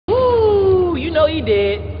he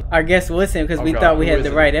did. Our guess was him because we thought we had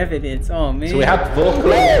the right evidence. Oh man. So we have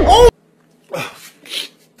vocal.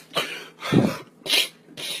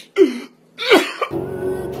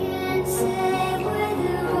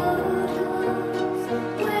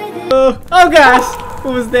 Oh! Oh gosh!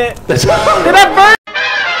 What was that? Did I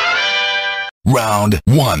burn? Round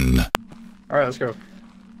 1. Alright, let's go.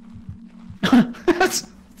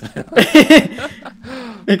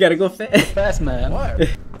 We gotta go fast. Fast man. What?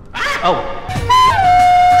 Oh.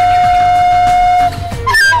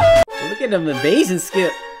 Look at them evasion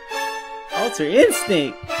skip. Alter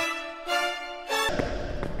instinct.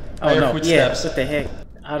 Oh no, yeah, what the heck?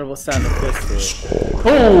 Audible sound of footsteps.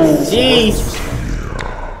 Oh, jeez.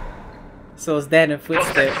 So is that in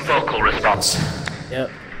footsteps? Vocal response. Yep.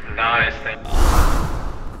 Nice thing.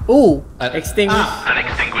 Ooh, extinguish. An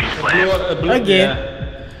extinguished flame. Again.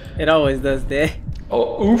 It always does that.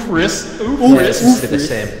 Oh, oofris. Oofris. It's the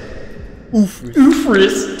same.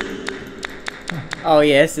 Oofris. Oh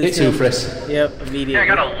yes, It's oofris. Yep, immediately. Yeah, I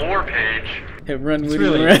got a lore page. Run, Woody,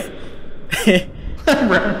 really run.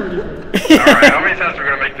 Alright, how many times are we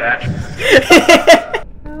gonna make that?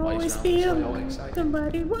 I always feel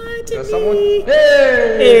somebody watching Someone? me.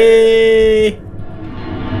 Hey!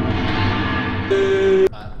 Hey!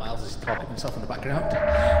 Miles is talking himself in the background.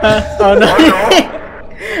 Oh no!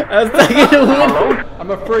 I was talking to Woody.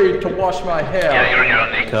 I'm afraid to wash my hair. Yeah, you're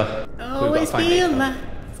on Nico. I always feel like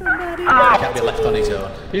somebody He can't be left on his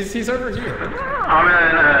own. He's over here. I'm in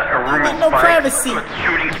a room with no spikes. privacy. With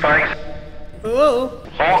shooting spikes. Whoa!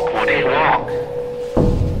 Walk, Woody, walk.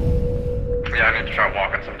 Yeah, I need to try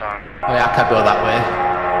walking sometime. Oh yeah, I can't go that way.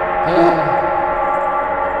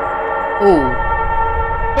 Ooh!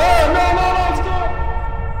 Oh, no, stop!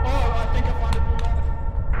 Oh, I think I found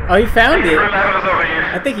it. Oh, he found it. Room was over here.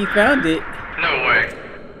 I think he found it. No way.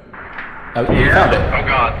 Oh, you found it? Oh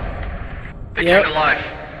god. They Yep. came to life.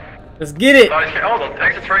 Let's get it. Oh, the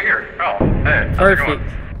exit's right here. Oh, hey. how's it Perfect. going?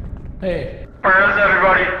 Hey. Where is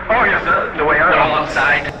everybody? Oh, yes, the way out. They're all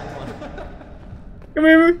outside. Come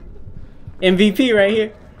here. MVP right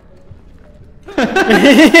here.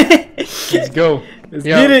 Let's go. Let's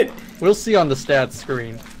get it. We'll see on the stats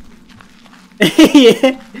screen.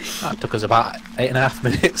 Yeah. That took us about 8.5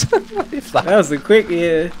 minutes. If That was a quick,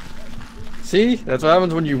 yeah. See? That's what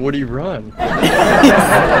happens when you Woody run.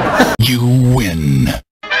 You win.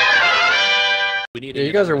 Yeah,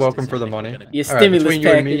 you guys are welcome for the money. Your Alright, stimulus between you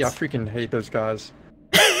and me, I package. freaking hate those guys.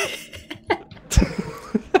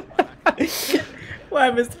 Why,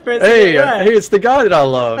 Mr. President? Hey, Why? hey, it's the guy that I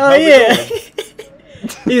love. Oh yeah.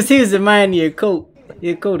 he was admiring your coat.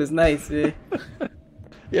 Your coat is nice, man.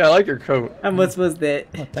 Yeah, I like your coat. How much was that?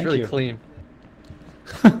 It's really clean.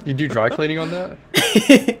 You do dry cleaning on that?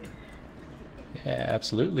 Yeah,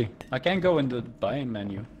 absolutely. I can't go in the buying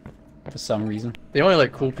menu for some reason. They only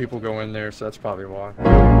let cool people go in there, so that's probably why.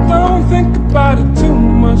 Don't think about it too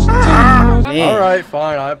much. Man. Alright,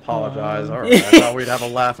 fine, I apologize. Alright, I thought we'd have a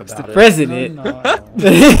laugh about it. President.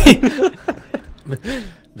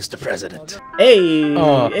 Mr. President. Hey.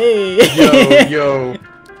 Oh. Hey. Yo.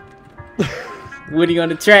 Woody on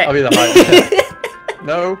the track. I'll be the hype man.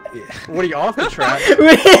 No. Woody off the track.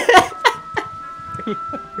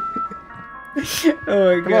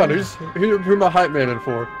 Oh my god. Come on, who am I hype man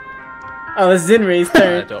for? Oh, it's XinRade's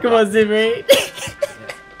turn. don't Come know. on, XinRade.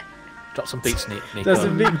 Drop some beats, Nico. Drop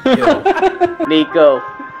some beats. Yo. Nico.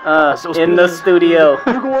 In the studio.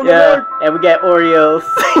 Yeah, and we got Oreos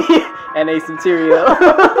and Ace and Cheerio.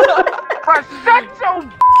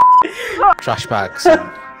 Trash bags. And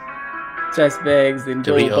Trash bags and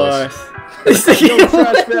gold Doritos. bars. Yo,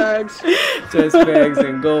 trash bags. Trash bags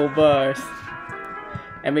and gold bars.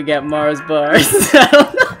 And we got Mars bars. I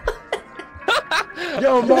don't know.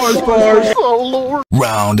 Yo, Mars bars. Oh lord.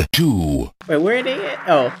 Round 2. Wait, where are they at?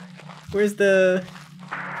 Oh, where's the...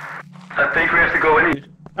 I think we have to go in.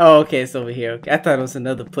 Oh, okay, it's over here. Okay. I thought it was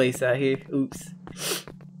another place out here. Oops.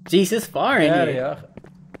 Jeez, it's far in here. Yeah.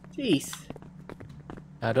 Jeez.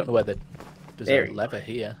 I don't know where there's There a we lever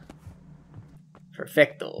here.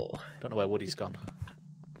 Perfecto. Don't know where Woody's gone.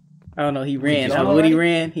 I don't know, he ran. he's Oh, on Woody already?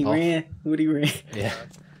 ran. He Off. ran. Woody ran. Yeah.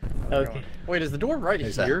 Okay. Wait, is the door right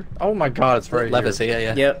Is here? Oh my god, it's right Levers here.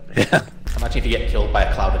 here, yeah. Yep. Yeah. Imagine if you get killed by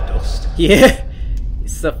a cloud of dust. Yeah.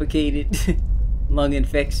 Suffocated. Lung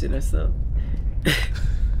infection or something.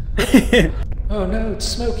 Oh no, it's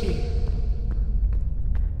smoky.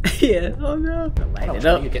 Yeah. Oh no. Light How it much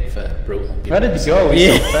up. money you get for brutal? Where did it go? He's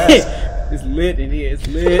Yeah. so fast. It's lit in here. It's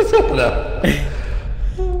lit. No.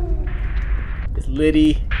 It's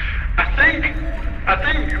litty. I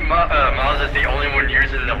think Miles is the only one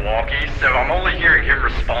using the walkie, so I'm only hearing him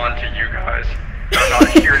respond to you guys. Oh,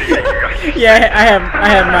 security. Yeah, I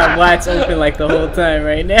have my watch open like the whole time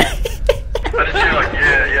right now. I just hear like,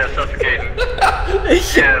 yeah, suffocating.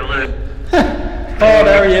 Yeah, lit. Oh,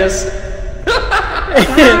 there he is.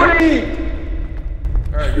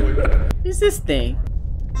 Alright, go away. What's this thing?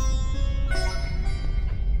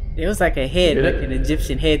 It was like a head, Get like it? an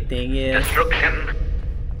Egyptian head thing, yeah. Destruction.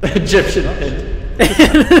 Egyptian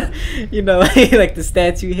head. You know, like the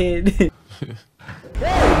statue head. Being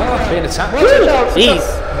attacked. Jeez,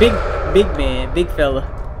 big man, big fella.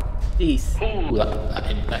 Jeez. Ooh,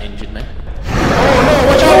 that injured me.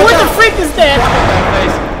 Oh, what the freak is that?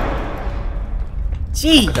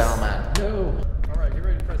 Jeez. Down, man. No. Alright, get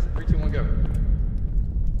ready to press it. 3, 2, 1, go.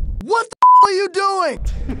 What the are you doing?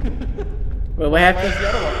 Well, what happened? Where's the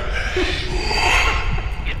other one?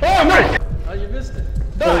 Oh no! Oh, you missed it.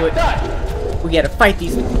 Die! We gotta fight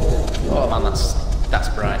these. Oh man, that's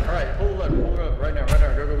bright. Alright, pull the lever, right now,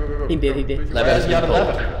 go. He did. Lever has been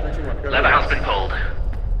pulled. 3, 2, 1, go. Lever has been pulled.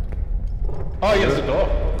 Oh, yes, the door.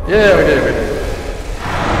 Yeah, we did.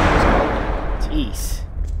 Jeez.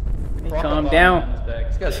 Hey, calm down,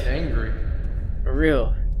 This guy's angry. for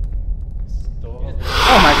real.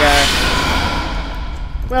 Oh my god.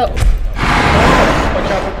 Well,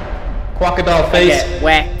 Watch out. Crocodile I face. got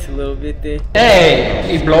whacked a little bit there.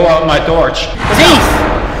 Hey! He blow out my torch. Jeez.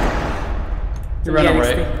 He ran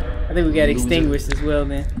away. I think we got extinguished as well,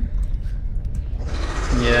 man.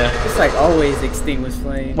 Yeah. It's like always extinguished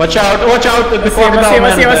flame. Watch out! Watch out! The What's crocodile here?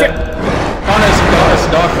 man. What's Oh no, it's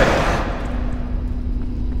a dog.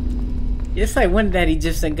 It's like one that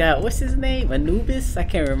Egyptian got. What's his name? Anubis? I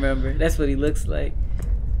can't remember. That's what he looks like.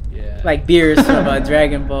 Yeah. Like Beerus from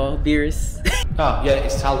Dragon Ball. Beerus. Oh yeah,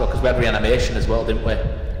 it's Talgo because we had reanimation as well, didn't we?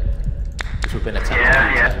 Because we've been attacked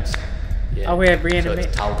a few times. Yeah. Oh, we had So reanimation.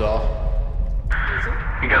 it's Talgo.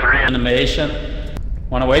 You guys are in. Animation.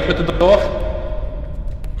 Wanna wait with the door?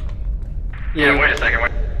 Yeah, wait a second.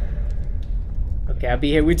 Wait. Okay, I'll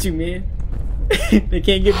be here with you, man. They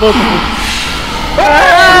can't get both of them.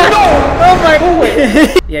 Ah! Oh my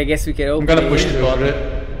god! Yeah, I guess we can open I'm gonna it. push this button.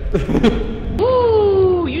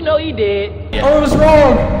 Ooh, you know you did. Yeah. Oh, it was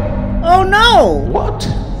wrong! Oh no! What?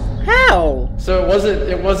 How? So it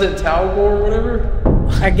wasn't Talbor or whatever?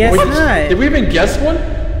 I guess Wait, not. Did we even guess one?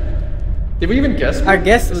 Did we even guess one? Our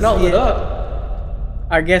guess It's was not lit yeah. up.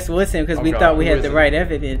 Our guess was him because Oh we God, thought we who had is the it? right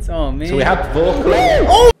evidence. Oh man. So we had vocal.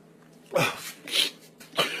 Oh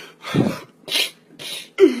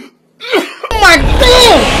my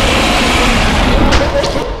god!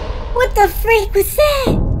 What the freak was that?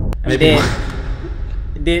 Maybe,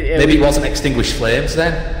 maybe it Did wasn't extinguished flames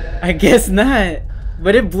then. I guess not.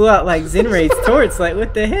 But it blew out like xinRade's torch. Like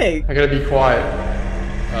what the heck? I gotta be quiet.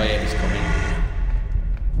 Oh yeah, he's coming.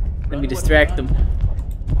 Let me distract them.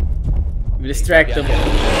 Let me distract them.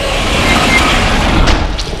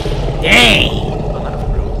 Dang! On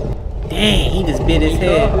that rule. Dang! He just bit his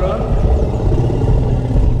head.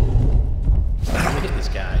 Let me hit this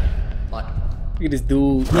guy. Like Look at this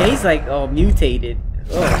dude. Yeah, he's like all mutated.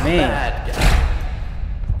 Oh man. bad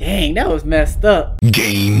guy. Dang, that was messed up.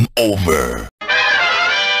 Game over.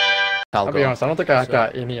 I'll be honest, I don't think I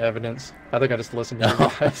got any evidence. I think I just listened to you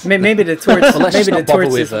guys. Maybe the torch. let's Maybe just the not bother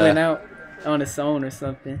torch with, just went out on its own or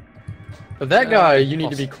something. But that guy, you need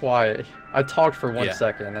to be quiet. I talked for 1 Yeah.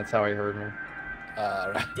 second, that's how he heard me.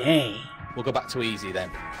 Right. Dang. We'll go back to easy then.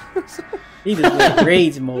 He just went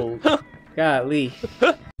rage mode. Golly.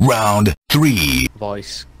 Round 3.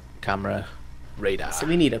 Voice, camera, radar. So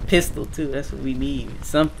we need a pistol too. That's what we need.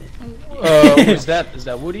 Something. Who's that? Is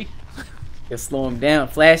that Woody? To slow him down.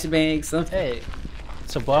 Flashbang. Something. Hey,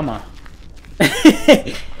 it's Obama.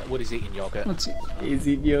 Woody's eating yogurt. What's he, Is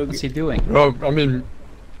it yogurt? what's he doing? Oh, I mean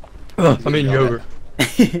yogurt.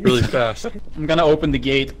 Really fast. I'm gonna open the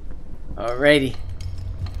gate. Alrighty.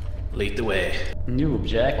 Lead the way. New What's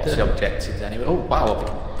objective. the objectives anyway? Oh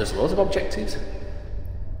wow, there's loads of objectives.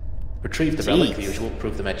 Retrieve the relic, the Jeez. usual,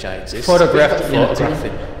 prove the Magi exist. Photograph the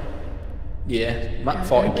photographing. Yeah, map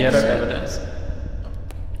 40 Get our percent. evidence.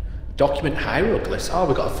 Document hieroglyphs. Oh,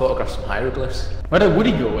 we got to photograph some hieroglyphs. Where did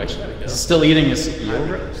Woody go actually? Is he still eating his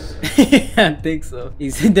yogurt? I think so.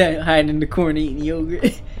 He's hiding in the corner eating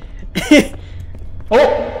yogurt.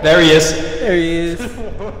 Oh, there he is. There he is.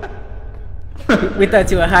 We thought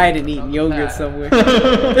you were hiding eating yogurt somewhere.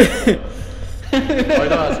 Oh, you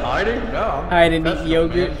know I was hiding? No. Hiding eating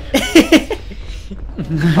yogurt.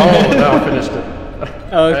 Oh, no, I finished it.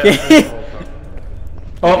 Okay.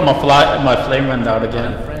 Oh, my flame went out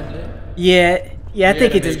again. Yeah, I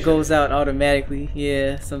think it just goes out automatically.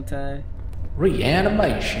 Yeah, sometimes.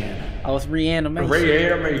 Reanimation. I was reanimation.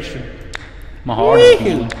 Reanimation. My heart is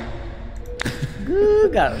beating.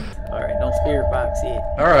 Good, got it. Alright, don't spirit box it.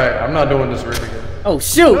 Alright, I'm not doing this room again. Oh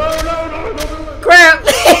shoot! No, don't do it! Crap!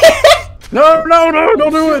 No,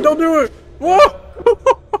 don't do it! Don't do it! Whoa!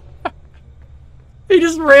 He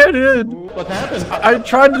just ran in. What happened? I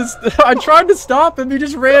tried to stop him. He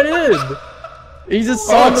just ran in. He just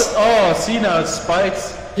saw see now it's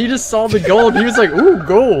spikes. He just saw the gold. He was like, "Ooh,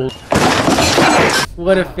 gold."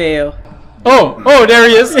 What a fail. Oh, there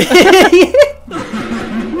he is.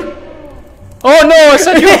 Oh no, I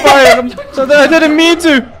set you on fire. So I didn't mean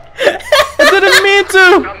to. I didn't mean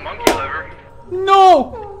to. Got monkey liver.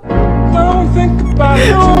 No. Don't think about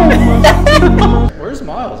it too much. Where's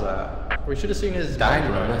Miles at? We should have seen his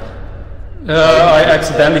Diagram. I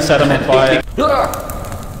accidentally set him on fire.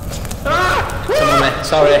 Someone me.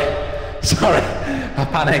 Sorry. I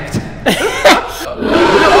panicked.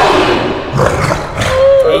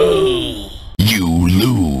 You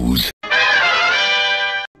lose.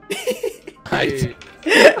 Right.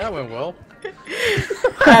 That went well.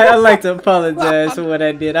 I'd like to apologize for what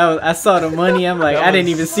I did. I saw the money. I'm like, That I didn't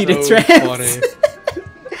was even see the so traps. funny.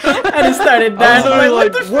 I just started I dying. was I'm literally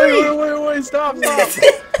like, like, what the wait, stop.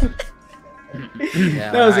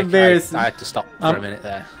 Yeah, That was embarrassing. I had to stop for a minute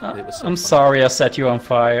there. It was so I'm funny. sorry I set you on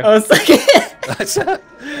fire. I was like,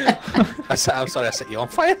 I'm sorry I set you on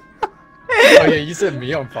fire. Oh yeah, you set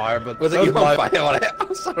me on fire, but Was it you on fire on it?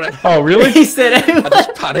 I'm sorry. Oh really? he said I everyone.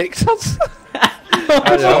 just panicked.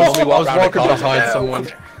 I was We walked around the walking corner. behind someone.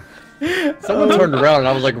 Someone turned around and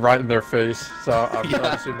I was like right in their face, so I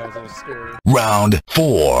obviously knows I was scary. Round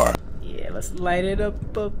 4. Yeah, let's light it up,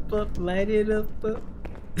 light it up.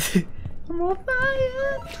 I'm on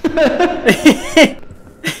fire.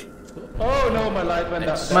 Oh no, my light went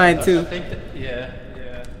out. Mine too. I think that,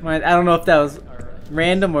 yeah. Mine, I don't know if that was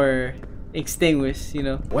random or extinguished, you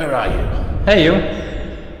know. Where are you? Hey you.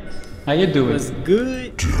 How you It doing? was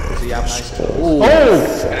good. Does he have nice tools?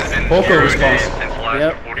 Oh! It's been Vocal 0 response. days since last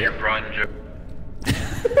Yep. recorded your brunch.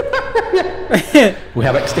 We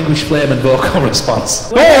have extinguished flame and vocal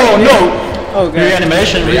response. Oh no! Oh god.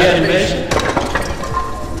 Reanimation.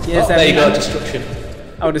 Yes, There you go, mean- destruction.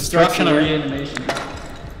 Oh, destruction. Destruction or yeah. reanimation.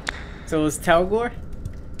 So it was Talgor?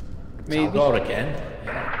 Maybe. Talgor again.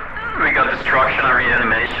 We got destruction and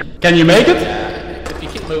reanimation. Can you make it? If you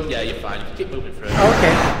keep moving, yeah, you're fine. If you keep moving through.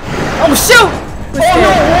 Okay. Oh shoot! Where's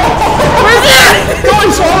that? Where's that?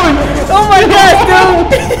 Going forward! Oh my god,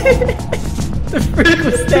 dude! The freak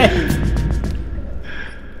was that?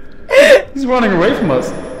 He's running away from us.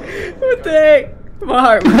 What the heck? My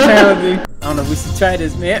heart was pounding. I don't know if we should try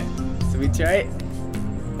this, man. Should we try it?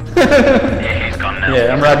 Yeah, he's gone now.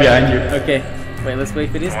 Yeah, I'm right behind you. Okay. Wait, let's wait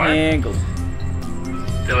for this Alright. angle.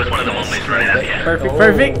 There was one of the mummies right at you. Perfect, Oh,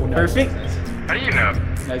 perfect, nice. perfect. How do you know?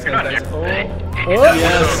 Nice, You're not nice, near. nice. He Oh,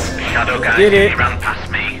 yes. Shadow guy. Did it. He ran past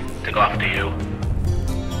me to go after you.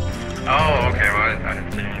 Oh, okay. Well, I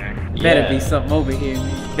didn't see anything. Better Yeah. be something over here,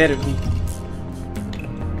 man. Better be.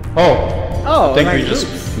 Oh, Oh, I think like we just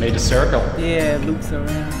loops. made a circle. Yeah, loops around.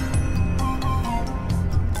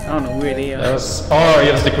 I don't know where they That are. was, oh,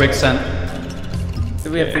 here's the quicksand. So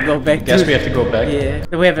we have to go back Guess to we have to go back. Yeah.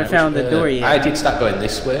 We haven't found the door I yet. did start going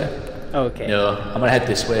this way. Okay. No, I'm gonna head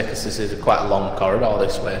this way because this is quite a long corridor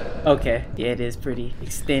this way. Okay. Yeah, it is pretty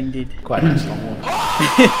extended. Quite a nice long one.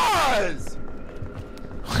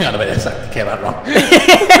 Hang on a minute, that came out wrong. No,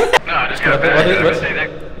 I just got What- back. what- Did I say that?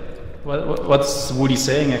 What's Woody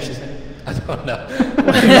saying actually? I don't know.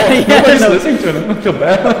 Nobody's listening to him. I feel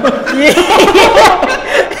bad.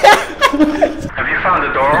 Have you found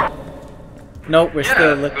the door? Nope, we're Yeah,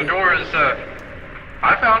 still the looking. door is.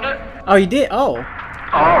 I found it. Oh, you did? Oh.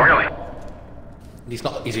 Oh, really?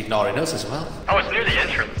 He's ignoring us as well. Oh, it's near the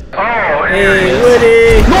entrance. Oh, Hey,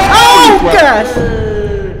 Woody. Oh, gosh.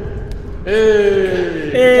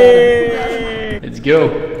 Hey. Let's go.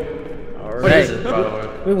 What is Alright. it, by the way?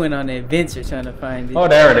 We went on an adventure trying to find it. Oh,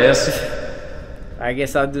 there it is. I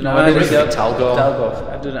guess I'll do the No, honors. there we go. Talgor.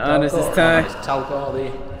 Talgor. I'll do the honors this time. Talgor,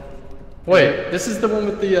 the Wait, this is the one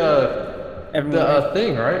with the Everyone.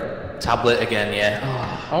 thing, right? tablet again, yeah.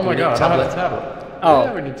 Oh my need god, I don't have a tablet. tablet. Oh.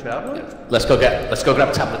 Yeah, we need tablet. Let's go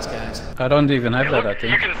grab tablets, guys. I don't even have that, I you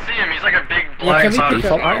think. can see him. He's like a big Yeah, black can we cloud of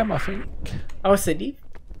pick up smoke. Item, I think. Oh, it's a deep.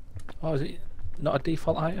 Oh, is it not a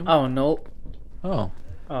default item? Oh, nope. Oh.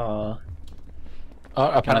 Oh. Oh,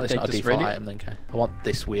 apparently it's take not a this default ready? item then, okay. I want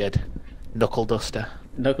this weird knuckle duster.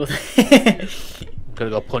 Knuckles. I'm gonna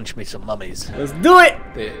go punch me some mummies. Let's do it.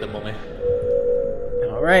 The mummy.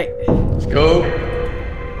 Alright. Let's go.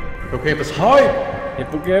 Go campus high.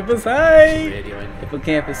 Hippocampus high. Radio in.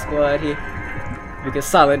 Hippocampus squad here. We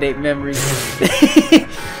consolidate memories.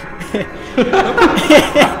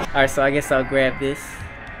 Alright, so I guess I'll grab this.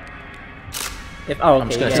 If oh, I'm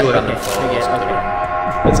okay, just yeah, gonna okay, do it on the okay.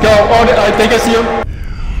 Let's go. Oh, I think I see him.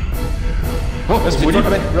 Oh, there's Woody.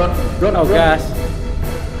 Run, run, Oh run. gosh.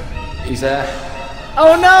 He's there.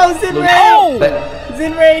 Oh no, xinRade! But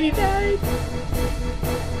xinRade, he died.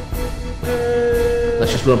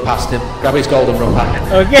 let's just run past him. Grab his gold and run back.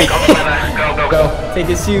 Okay. Go. Go. Take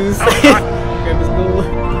his shoes. Grab his gold.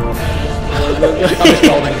 Grab his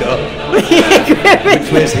gold and go.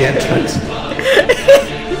 Which way's the entrance?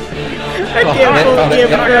 I can't found hold it,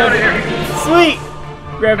 him. yeah. Sweet.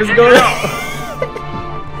 Grab his gold.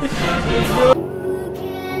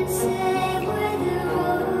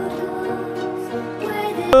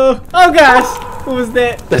 Oh gosh, what was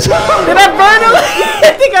that? Did I burn him?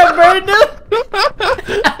 I think I burned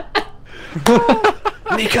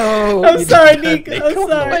him. Nico! I'm sorry, Nico.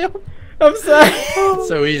 I'm sorry.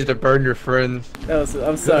 So easy to burn your friends.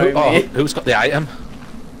 I'm sorry, Oh, man. who's got the item?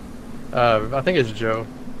 I think it's Joe.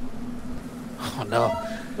 Oh no.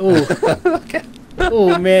 Ooh. Okay.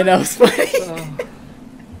 Oh man, that was funny.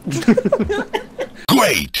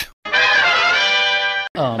 Great.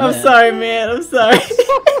 Oh, I'm sorry, man. I'm sorry.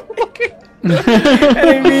 I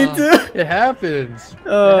didn't mean to. It happens. It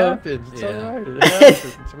Oh. happens. It's Yeah. alright. It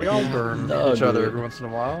happens. We all burn No, each other dude. every once in a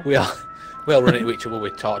while. We all run into each other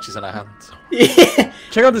with torches in our hands. Yeah.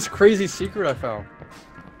 Check out this crazy secret I found.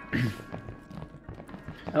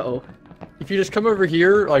 Uh-oh. If you just come over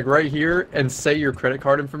here, like right here, and say your credit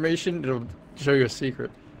card information, it'll show you a secret.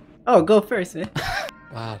 Oh, go first, man.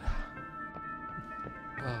 Wow.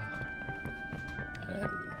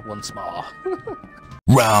 Once more.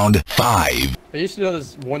 Round 5. I used to know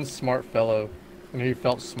this one smart fellow, and he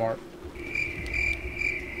felt smart.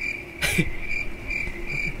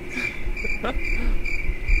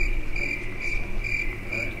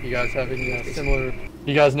 You guys have any similar?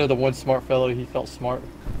 You guys know the one smart fellow, he felt smart.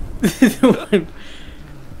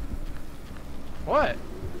 What?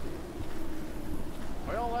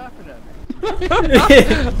 Why y'all laughing at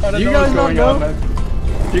me? Do you guys not know?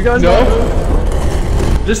 Do you guys know?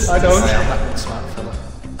 Just I am that smart fella.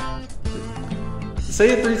 say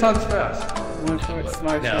it 3 times fast. One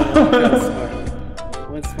smart No.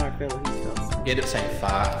 fellow. One smart fellow. He felt smart. You end up saying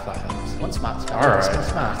 5 times. One smart fella. Alright. One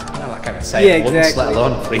smart. You know, like I can say Yeah, it once, exactly. let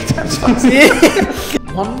alone 3 times fast. Yeah.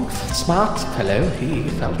 One smart fellow, he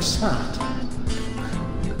felt smart.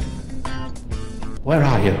 Where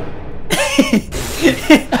are you?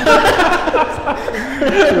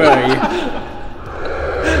 Where are you?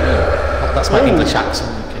 That's my English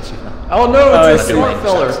accent, in case you know. Oh no, I it's a see. smart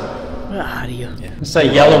feller. Where are you?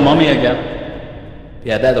 Say yellow mummy again.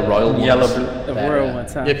 Yeah, they're the royal ones. Yellow blue. The They're, world one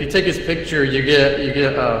time. Yeah, if you take his picture, you get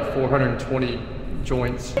 420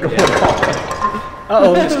 joints.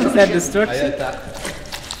 Uh-oh, is that I destruction? heard that.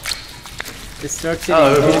 Destruction.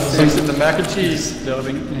 Oh, and he's mixing the mac and cheese.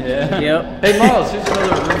 Building. Yeah. Yep. Hey Miles, here's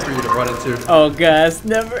another room for you to run into. Oh gosh,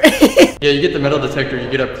 never. Yeah, you get the metal detector, you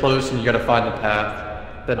get up close, and you gotta find the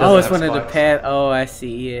path. That Oh, it's doesn't one have of the spikes. path. Oh, I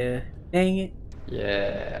see. Yeah. Dang it.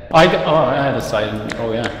 Yeah. I had a side.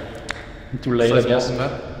 Oh yeah. Too late, I Says guess.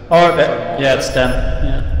 molten metal. Oh, yeah, it's 10.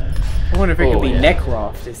 Yeah. I wonder if it Oh, could be yeah.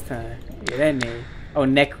 Necroth this time. Yeah, that name. Oh,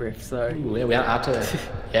 Necriff, sorry. Ooh, yeah, we haven't had to.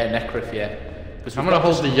 Yeah, Necryf, yeah. I'm gonna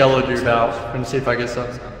hold the yellow dude out and see if I get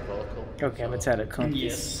something. Okay, I'm gonna try to come.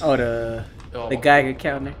 Yes. Oh, the Geiger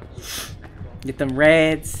counter. Get them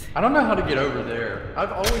rads. I don't know how to get over there.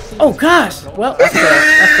 I've always seen. Oh this- gosh! Well, I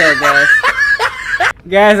fell, guys.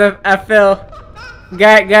 Guys, I fell.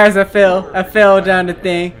 Guys, I fell. I fell down the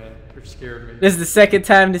thing. Man, you're scared me. This is the second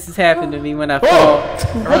time this has happened to me when I fall. All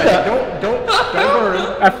right, don't burn.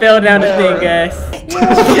 I fell down the thing, guys.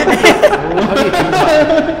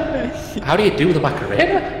 How do you do the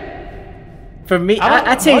Macarena? For me,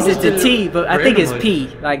 I changed it to T, but I think it's P.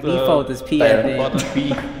 Like default is P, I think. Button B.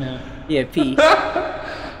 Yeah. Yeah, P.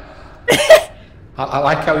 I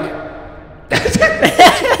like how you.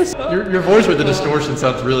 Your voice with the distortion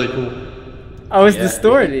sounds really cool. Oh, it's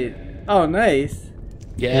distorted. Oh, nice.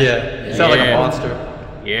 Yeah. You sound like a monster.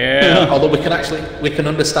 Yeah. Although we can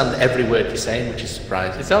understand every word you're saying, which is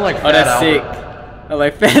surprising. You sound like Oh, Fat that's Albert. sick. I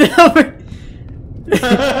like Fat Albert.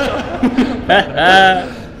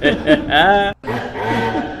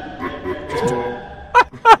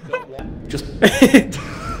 Just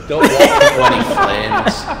don't walk into any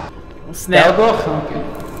flames. Snap.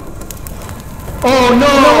 Oh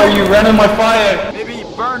no! You ran in my fire! Maybe he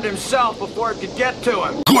burned himself before it could get to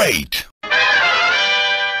him. Great.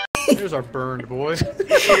 There's our burned boy.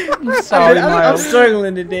 Sorry, I'm Miles.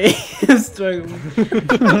 struggling today. I'm struggling.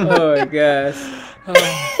 Oh my gosh.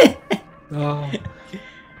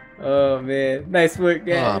 Oh man, nice work,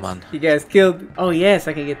 guys. Oh, man. You guys killed. Oh yes,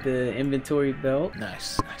 I can get the inventory belt.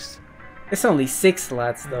 Nice. It's only 6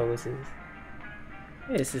 slots though.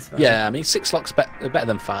 This is fine. Yeah, I mean 6 slots better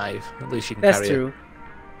than 5. At least you can That's carry true.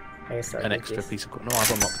 an extra piece of. No,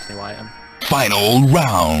 I've unlocked a new item. Final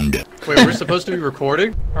round. Wait, we're supposed to be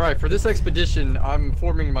recording? Alright, for this expedition, I'm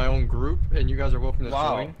forming my own group, and you guys are welcome to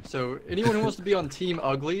join. So, anyone who wants to be on Team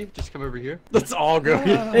Ugly, just come over here. Let's all go.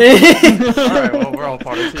 Alright, well, we're all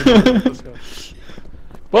part of Team Ugly. Let's go.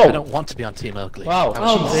 Whoa! I don't want to be on Team Ugly. Wow.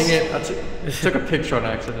 Oh, dang it. I took a picture on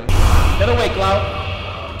accident. Get away,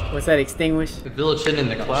 Cloud. What's that, extinguish? The village hidden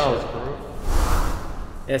in the clouds, bro.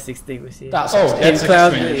 That's extinguish, yeah. That's that's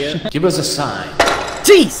clouds, extinguish. yeah. Give us a sign.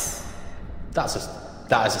 Jeez! That is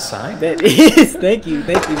a sign. That is, thank you,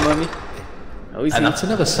 mommy. Oh, And that's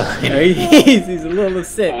another sign. Oh, he's a little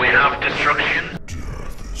upset. We have destruction.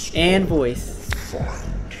 And voice.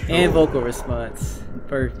 And vocal response.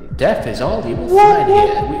 Perfect. Death is all you will find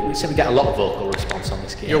here. We say we get a lot of vocal response on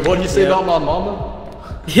this game. Yo, what do you say about my mama?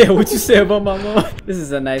 Yeah, what you say about my mom? This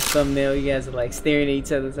is a nice thumbnail. You guys are like staring at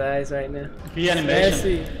each other's eyes right now.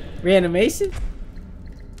 Reanimation. Reanimation?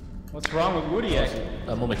 What's wrong with Woody actually?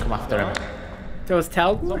 Mummy, come after him. So it's He's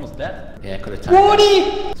Talgor? almost dead. Yeah, could have tagged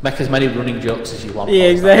him. Let's make as many running jokes as you want. Yeah,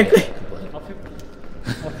 exactly.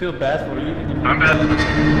 I feel bad for leaving him. I'm bad.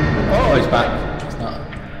 Oh, he's back. He's not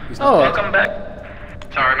Oh. Welcome back.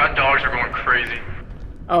 Sorry, my dogs are going crazy.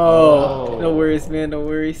 Oh, no worries, man, no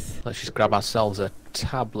worries. Let's just grab ourselves a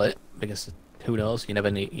tablet because who knows? You never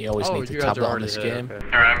need. You always need a tablet on this game. Okay.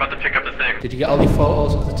 Alright, I'm about to pick up the thing. Did you get all your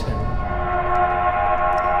photos of the tin?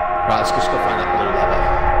 Right, let's just go find that blue lever.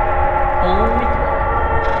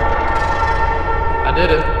 I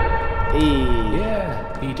did it. Hey.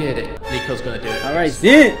 Yeah, you did it. Nico's gonna do it. Alright,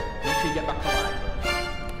 Zin! Make sure you get back alive.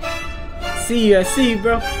 I see you,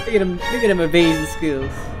 bro. Look at him evading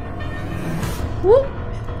skills. Whoop!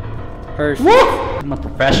 Perfect. I'm a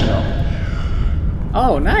professional.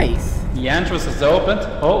 Oh, nice. The entrance is opened.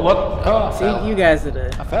 Oh, what? Oh, I See, fell. you guys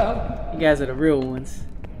are I fell. you guys are the real ones.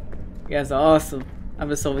 You guys are awesome. I'm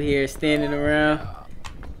just over here standing around,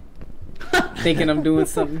 thinking I'm doing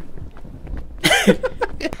something.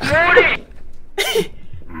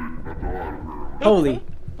 Holy.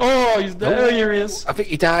 Oh, he's dead. Oh, here he is. I think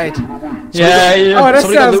he died. Yeah, yeah. Oh, that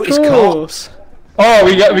Somebody got sounds loot his cool. corpse. Oh,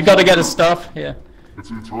 we gotta get his stuff. Yeah.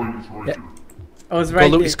 Yeah. Oh, it's Go right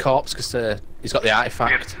loot there. his corpse because he's got the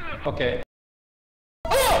artifact. Okay.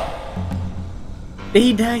 Did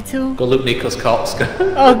he die too? Go loot Nico's corpse.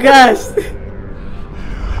 Oh gosh.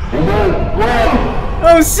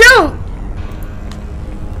 Oh shoot!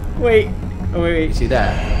 Wait. Oh wait. Is he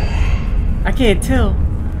there? I can't tell.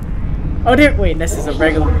 Oh there. Wait, this is a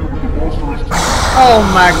regular. Oh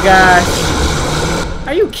my gosh.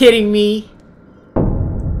 Are you kidding me?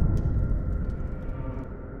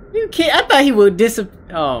 You kidding? I thought he would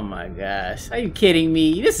disappear. Oh my gosh. Are you kidding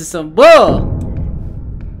me? This is some bull.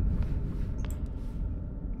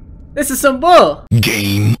 This is some bull.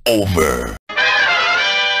 Game over.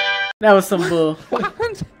 That was some bull.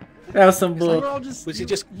 That was some bull. We're all just, Was he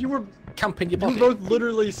just you were camping your you body? were both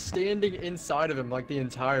literally standing inside of him like the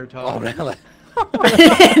entire time. Oh, really? I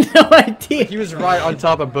had no idea. He was right on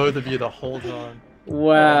top of both of you the whole time.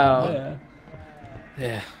 Wow. Yeah.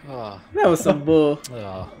 Yeah. Oh. That was some bull.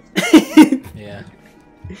 Oh. Yeah.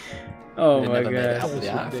 Oh We my never made it out gosh. with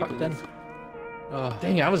the artifact then. Oh.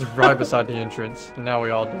 Dang it, I was right beside the entrance, and now we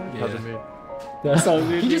all died because of me. That's all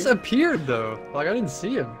He just appeared though. Like I didn't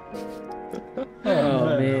see him.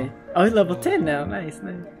 Oh man. Oh, he's level 10 now. Nice,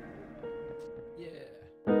 nice. Yeah.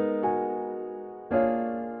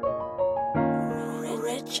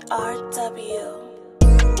 Rich RW.